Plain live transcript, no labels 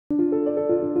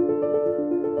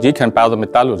GKN powder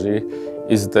metallurgy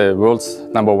is the world's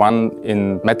 #1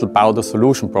 in metal powder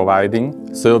solution providing,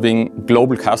 serving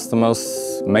global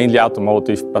customers, mainly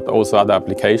automotive, but also other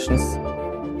applications.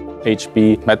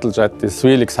 HB Metal Jet is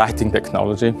really exciting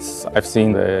technology. I've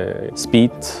seen the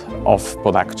speed of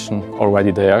production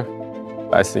already there.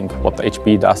 I think what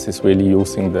HB does is really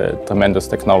using the tremendous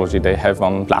technology they have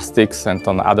on plastics and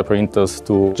on other printers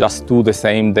to just do the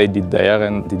same they did there,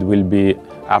 and it will be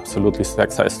absolutely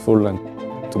successful. And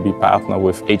to be partner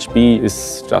with HB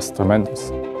is just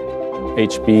tremendous.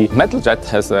 HB Metal Jet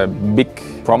has a big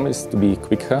promise to be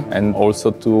quicker and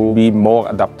also to be more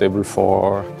adaptable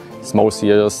for small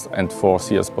series and for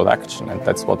series production, and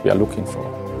that's what we are looking for.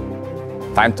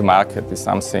 Time to market is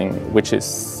something which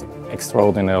is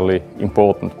extraordinarily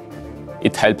important.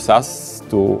 It helps us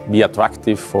to be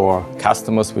attractive for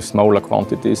customers with smaller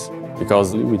quantities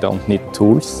because we don't need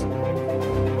tools.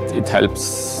 It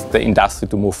helps the industry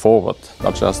to move forward,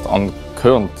 not just on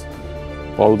current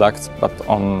products, but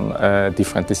on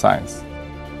different designs.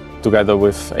 Together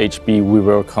with HB, we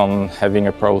work on having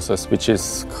a process which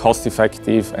is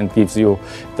cost-effective and gives you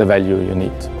the value you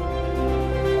need.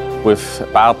 With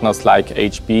partners like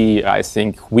HB, I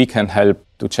think we can help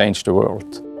to change the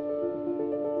world.